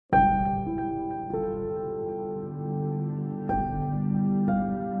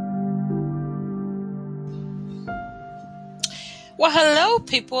Well, hello,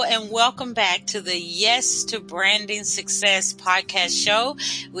 people, and welcome back to the Yes to Branding Success podcast show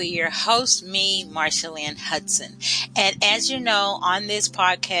with your host, me, Marshalyn Hudson. And as you know, on this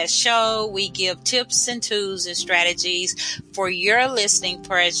podcast show, we give tips and tools and strategies for your listening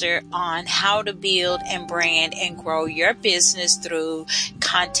pleasure on how to build and brand and grow your business through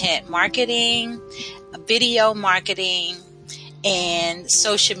content marketing, video marketing, and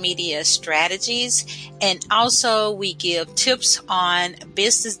social media strategies. And also we give tips on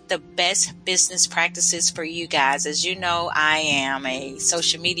the best business practices for you guys. As you know, I am a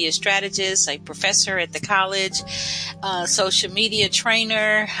social media strategist, a professor at the college, social media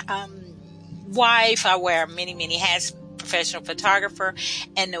trainer, wife. I wear many hats, professional photographer.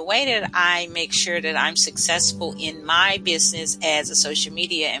 And the way that I make sure that I'm successful in my business as a social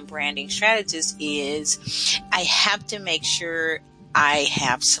media and branding strategist is I have to make sure I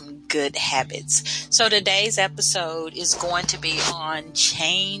have some good habits. So today's episode is going to be on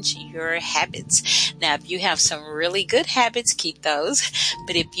change your habits. Now, if you have some really good habits, keep those.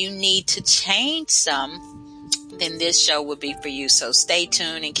 But if you need to change some, then this show will be for you. So stay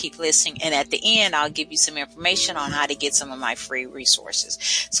tuned and keep listening. And at the end, I'll give you some information on how to get some of my free resources.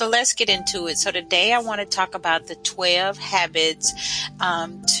 So let's get into it. So today I want to talk about the 12 habits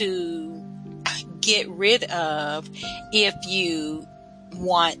to get rid of if you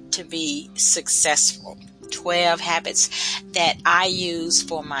want to be successful. 12 habits that I use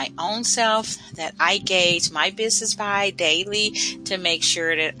for my own self, that I gauge my business by daily to make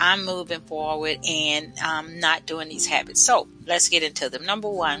sure that I'm moving forward and not doing these habits. So let's get into them. Number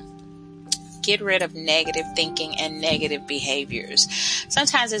 1, get rid of negative thinking and negative behaviors.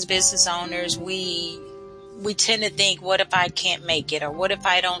 Sometimes as business owners, we tend to think, what if I can't make it? Or what if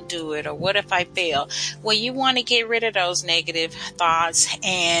I don't do it? Or what if I fail? Well, you want to get rid of those negative thoughts.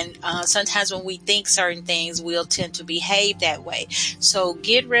 And sometimes when we think certain things, we'll tend to behave that way. So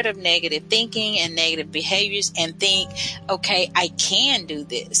get rid of negative thinking and negative behaviors and think, okay, I can do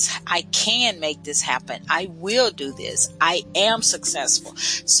this. I can make this happen. I will do this. I am successful.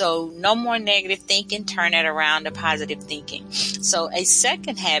 So no more negative thinking. Turn it around to positive thinking. So a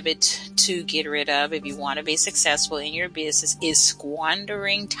second habit to get rid of if you want to be successful in your business is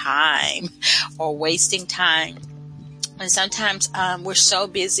squandering time or wasting time. And sometimes we're so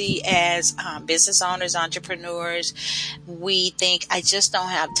busy as business owners, entrepreneurs, we think, I just don't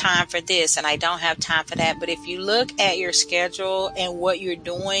have time for this and I don't have time for that. But if you look at your schedule and what you're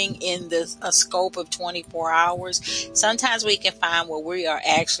doing in a scope of 24 hours, sometimes we can find where we are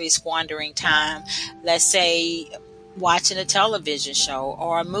actually squandering time. Let's say watching a television show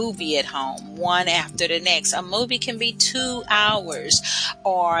or a movie at home, one after the next. A movie can be 2 hours.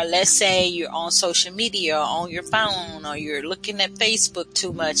 Or let's say you're on social media or on your phone or you're looking at Facebook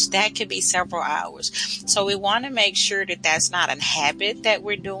too much. That could be several hours. So we want to make sure that that's not a habit that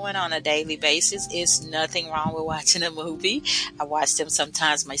we're doing on a daily basis. It's nothing wrong with watching a movie. I watch them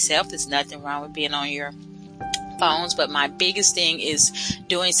sometimes myself. There's nothing wrong with being on your phones, but my biggest thing is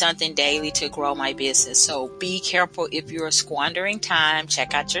doing something daily to grow my business. So be careful if you're squandering time.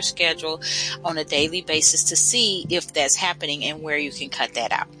 Check out your schedule on a daily basis to see if that's happening and where you can cut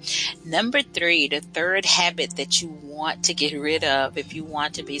that out. Number 3, the third habit that you want to get rid of if you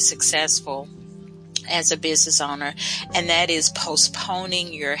want to be successful as a business owner, and that is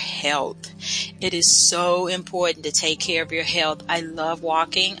postponing your health. It is so important to take care of your health. I love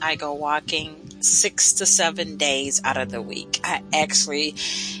walking. I go walking 6 to 7 days out of the week. I actually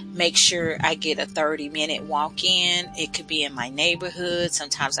make sure I get a 30-minute walk in. It could be in my neighborhood.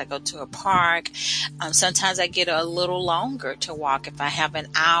 Sometimes I go to a park. Sometimes I get a little longer to walk. If I have an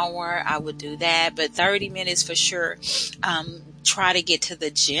hour, I would do that, but 30 minutes for sure. Try to get to the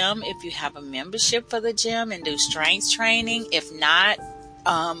gym if you have a membership for the gym and do strength training. If not,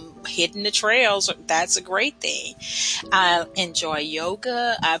 hitting the trails, that's a great thing. I enjoy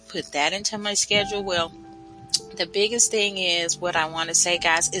yoga. I put that into my schedule. Well, the biggest thing is what I want to say,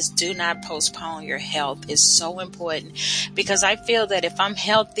 guys, is do not postpone your health. It's so important because I feel that if I'm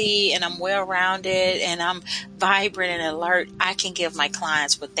healthy and I'm well-rounded and I'm vibrant and alert, I can give my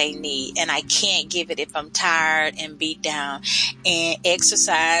clients what they need, and I can't give it if I'm tired and beat down. And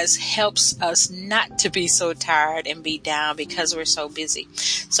exercise helps us not to be so tired and beat down because we're so busy.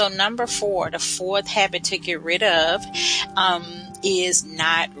 So number 4, the fourth habit to get rid of, is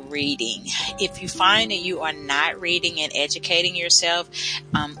not reading. If you find that you are not reading and educating yourself,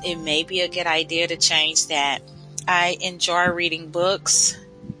 it may be a good idea to change that. I enjoy reading books,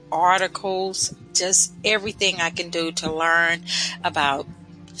 articles, just everything I can do to learn about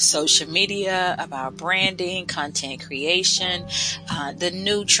social media, about branding, content creation, the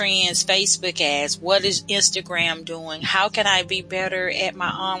new trends, Facebook ads, what is Instagram doing? How can I be better at my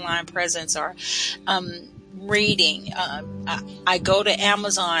online presence? Or reading. I go to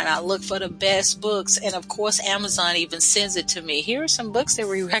Amazon, I look for the best books, and of course Amazon even sends it to me. Here are some books that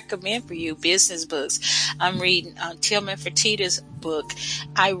we recommend for you, business books. I'm reading Tillman Fertitta's book.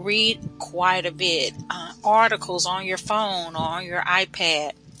 I read quite a bit, articles on your phone or on your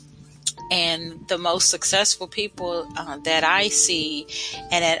iPad. And the most successful people that I see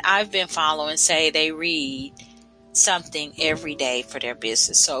and that I've been following say they read something every day for their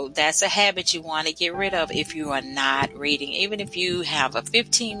business. So that's a habit you want to get rid of if you are not reading. Even if you have a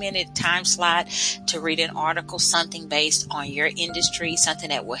 15-minute time slot to read an article, something based on your industry, something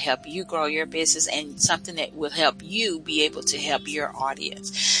that will help you grow your business and something that will help you be able to help your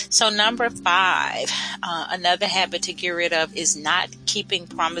audience. So number 5, another habit to get rid of is not keeping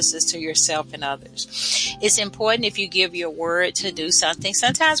promises to yourself and others. It's important if you give your word to do something.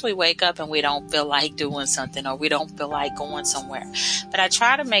 Sometimes we wake up and we don't feel like doing something, or we don't feel like going somewhere. But I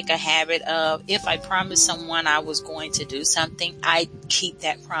try to make a habit of, if I promised someone I was going to do something, I keep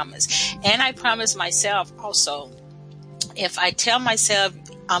that promise. And I promise myself also, if I tell myself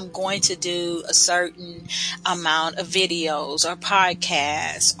I'm going to do a certain amount of videos or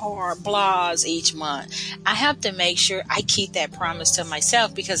podcasts or blogs each month, I have to make sure I keep that promise to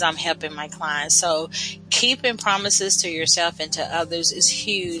myself, because I'm helping my clients. So keeping promises to yourself and to others is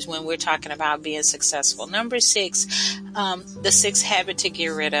huge when we're talking about being successful. Number 6, the 6th habit to get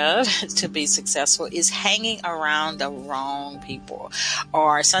rid of to be successful is hanging around the wrong people,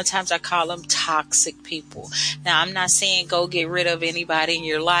 or sometimes I call them toxic people. Now, I'm not saying go get rid of anybody in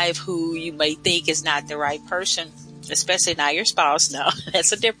your life who you may think is not the right person, especially not your spouse. No,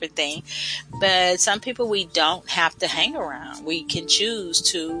 that's a different thing. But some people we don't have to hang around. We can choose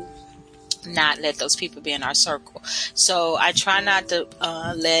to not let those people be in our circle. So I try not to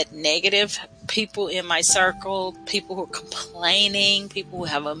let negative people in my circle, people who are complaining, people who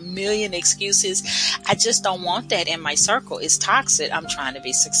have a million excuses. I just don't want that in my circle. It's toxic. I'm trying to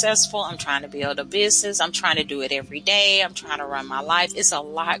be successful. I'm trying to build a business. I'm trying to do it every day. I'm trying to run my life. It's a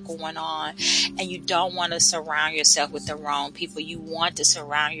lot going on, and you don't want to surround yourself with the wrong people. You want to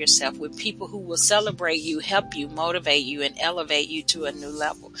surround yourself with people who will celebrate you, help you, motivate you, and elevate you to a new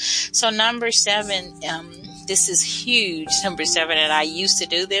level. So number 7, this is huge. Number 7, and I used to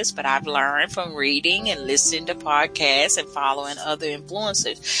do this, but I've learned from reading and listening to podcasts and following other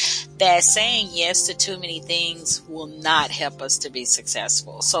influencers that saying yes to too many things will not help us to be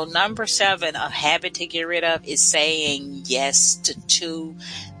successful. So number 7, a habit to get rid of is saying yes to too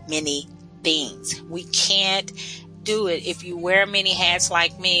many things. We can't do it if you wear many hats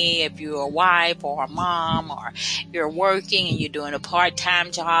like me. If you're a wife or a mom, or you're working and you're doing a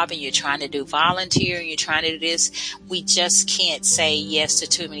part-time job and you're trying to do volunteer and you're trying to do this, we just can't say yes to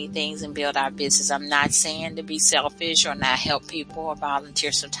too many things and build our business. I'm not saying to be selfish or not help people or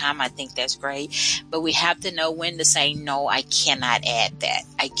volunteer sometime. I think that's great, but we have to know when to say no. I cannot add that.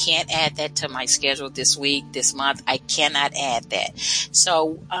 I can't add that to my schedule this week, this month. I cannot add that.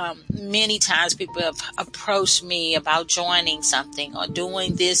 So many times people have approached me about joining something or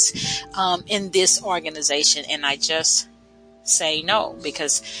doing this in this organization, and I just say no,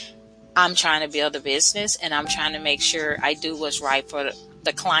 because I'm trying to build a business and I'm trying to make sure I do what's right for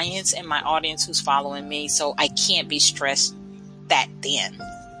the clients and my audience who's following me. So I can't be stressed that thin.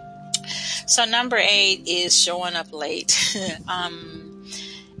 So number 8 is showing up late.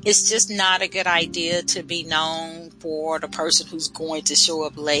 It's just not a good idea to be known for the person who's going to show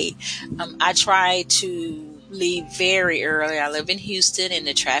up late. I try to leave very early. I live in Houston, and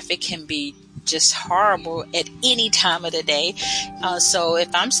the traffic can be just horrible at any time of the day. So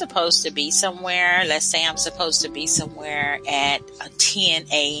if I'm supposed to be somewhere, let's say I'm supposed to be somewhere at 10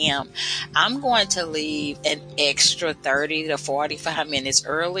 a.m., I'm going to leave an extra 30 to 45 minutes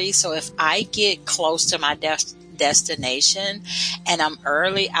early. So if I get close to my destination and I'm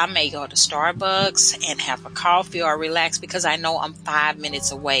early, I may go to Starbucks and have a coffee or relax, because I know I'm 5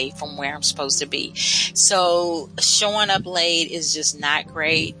 minutes away from where I'm supposed to be. So showing up late is just not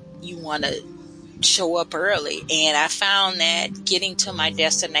great. You want to show up early, and I found that getting to my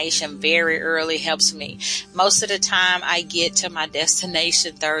destination very early helps me. Most of the time I get to my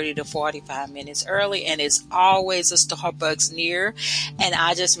destination 30 to 45 minutes early, and it's always a Starbucks near, and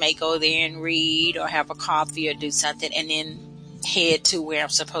I just may go there and read or have a coffee or do something and then head to where I'm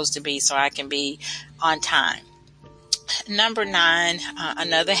supposed to be so I can be on time. Number 9,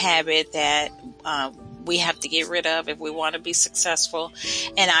 another habit that we have to get rid of if we want to be successful.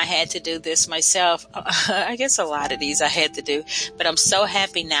 And I had to do this myself. I guess a lot of these I had to do, but I'm so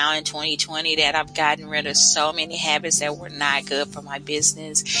happy now in 2020 that I've gotten rid of so many habits that were not good for my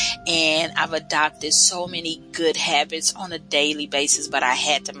business. And I've adopted so many good habits on a daily basis, but I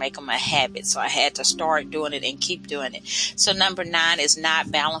had to make them a habit. So I had to start doing it and keep doing it. So number 9 is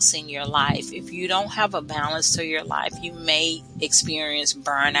not balancing your life. If you don't have a balance to your life, you may experience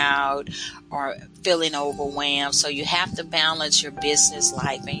burnout or feeling overwhelmed. So you have to balance your business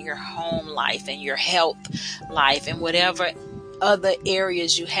life and your home life and your health life and whatever other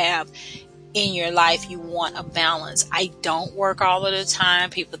areas you have in your life. You want a balance. I don't work all of the time.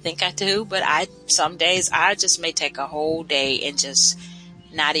 People think I do, but some days I just may take a whole day and just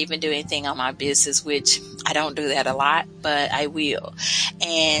not even do anything on my business, which I don't do that a lot, but I will.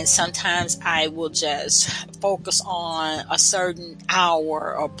 And sometimes I will just focus on a certain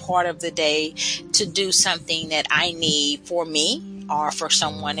hour or part of the day to do something that I need for me or for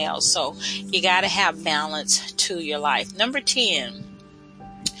someone else. So you got to have balance to your life. Number 10.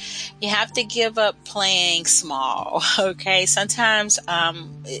 You have to give up playing small, okay? Sometimes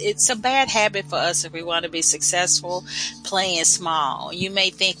it's a bad habit for us if we want to be successful, playing small. You may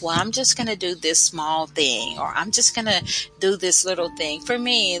think, well, I'm just going to do this small thing, or I'm just going to do this little thing. For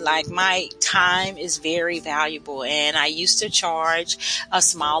me, like, my time is very valuable, and I used to charge a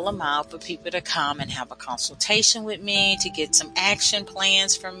small amount for people to come and have a consultation with me, to get some action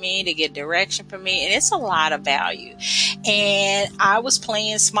plans from me, to get direction from me, and it's a lot of value. And I was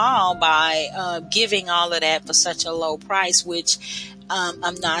playing small by giving all of that for such a low price, which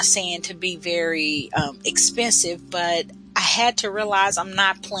I'm not saying to be very expensive, but I had to realize I'm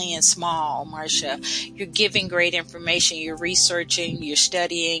not playing small, Marcia. You're giving great information. You're researching. You're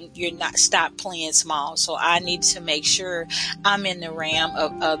studying. You're not stop playing small. So I need to make sure I'm in the realm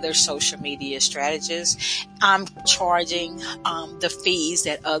of other social media strategists. I'm charging the fees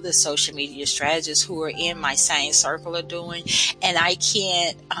that other social media strategists who are in my same circle are doing. And I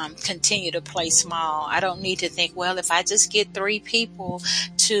can't continue to play small. I don't need to think, well, if I just get 3 people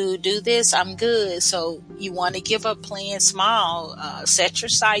to do this, I'm good. So you want to give up playing small. Set your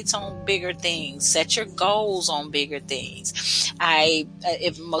sights on bigger things. Set your goals on bigger things.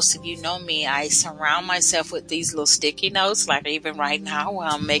 If most of you know me, I surround myself with these little sticky notes, like even right now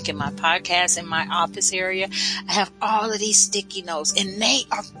while I'm making my podcast in my office area. I have all of these sticky notes, and they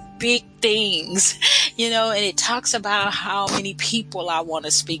are big things, and it talks about how many people I want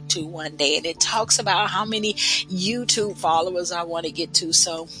to speak to one day, and it talks about how many YouTube followers I want to get to.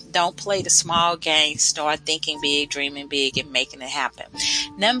 So don't play the small game. Start thinking big, dreaming big, and making it happen.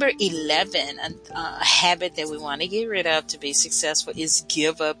 Number 11, a habit that we want to get rid of to be successful is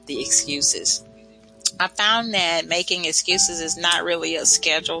give up the excuses. I found that making excuses is not really a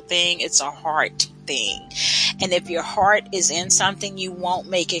schedule thing. It's a heart thing. And if your heart is in something, you won't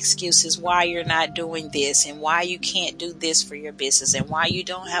make excuses why you're not doing this, and why you can't do this for your business, and why you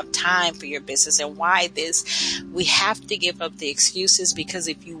don't have time for your business, and why this. We have to give up the excuses, because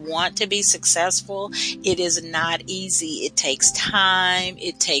if you want to be successful, it is not easy. It takes time.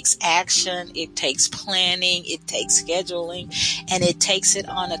 It takes action. It takes planning. It takes scheduling, and it takes it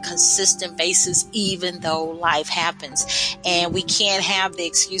on a consistent basis, even though life happens. And we can't have the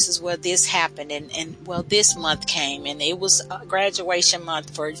excuses, well, this happened, and well, this month came, and it was a graduation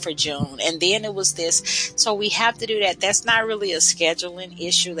month for June, and then it was this. So we have to do that. That's not really a scheduling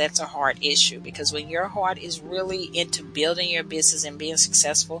issue. That's a heart issue, because when your heart is really into building your business and being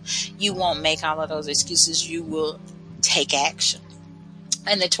successful, you won't make all of those excuses. You will take action.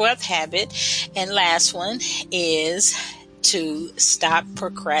 And the 12th habit and last one is to stop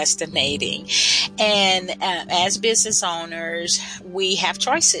procrastinating. And as business owners, we have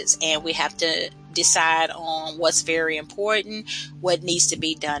choices, and we have to decide on what's very important, what needs to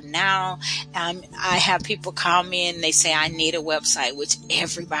be done now. I have people call me and they say, I need a website, which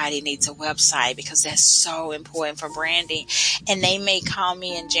everybody needs a website, because that's so important for branding. And they may call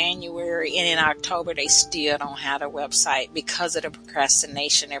me in January, and in October, they still don't have a website because of the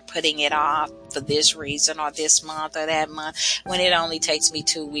procrastination. They're putting it off for this reason, or this month or that month, when it only takes me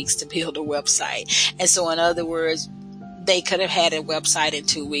 2 weeks to build a website. And so in other words, they could have had a website in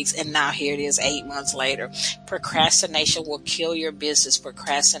 2 weeks, and now here it is 8 months later. Procrastination will kill your business.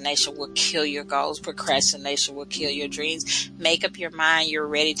 Procrastination will kill your goals. Procrastination will kill your dreams. Make up your mind you're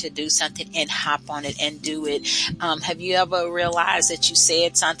ready to do something, and hop on it and do it. Have you ever realized that you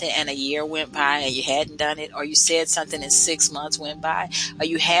said something and a year went by and you hadn't done it? Or you said something and 6 months went by? Or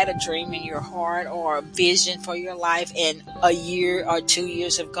you had a dream in your heart or a vision for your life, and a year or 2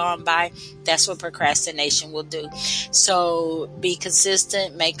 years have gone by? That's what procrastination will do. So So be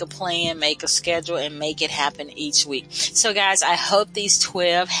consistent, make a plan, make a schedule, and make it happen each week. So guys, I hope these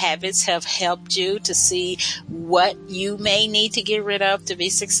 12 habits have helped you to see what you may need to get rid of to be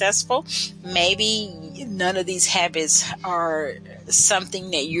successful. Maybe none of these habits are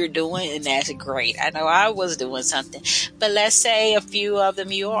something that you're doing, and that's great. I know I was doing something, but let's say a few of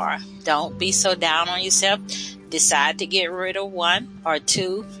them you are. Don't be so down on yourself. Decide to get rid of one or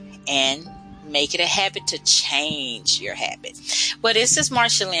two and make it a habit to change your habit. Well, this is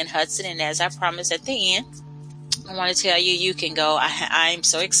Marsha Lynn Hudson, and as I promised at the end, I want to tell you, you can go. I'm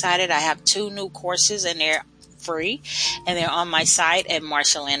so excited. I have 2 new courses, and they're free, and they're on my site at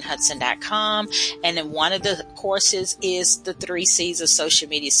marshalynnhudson.com. And then one of the courses is the 3 C's of social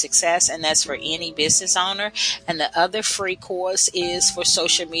media success, and that's for any business owner. And the other free course is for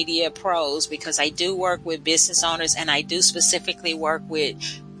social media pros, because I do work with business owners, and I do specifically work with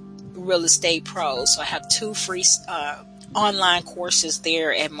real estate pros. So I have 2 free online courses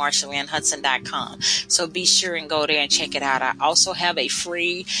there at marshalynnhudson.com. So be sure and go there and check it out. I also have a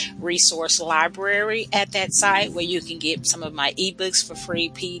free resource library at that site where you can get some of my ebooks for free,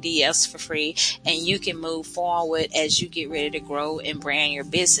 PDFs for free, and you can move forward as you get ready to grow and brand your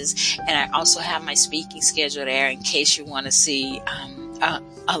business. And I also have my speaking schedule there in case you want to see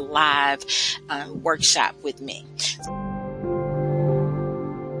a live workshop with me.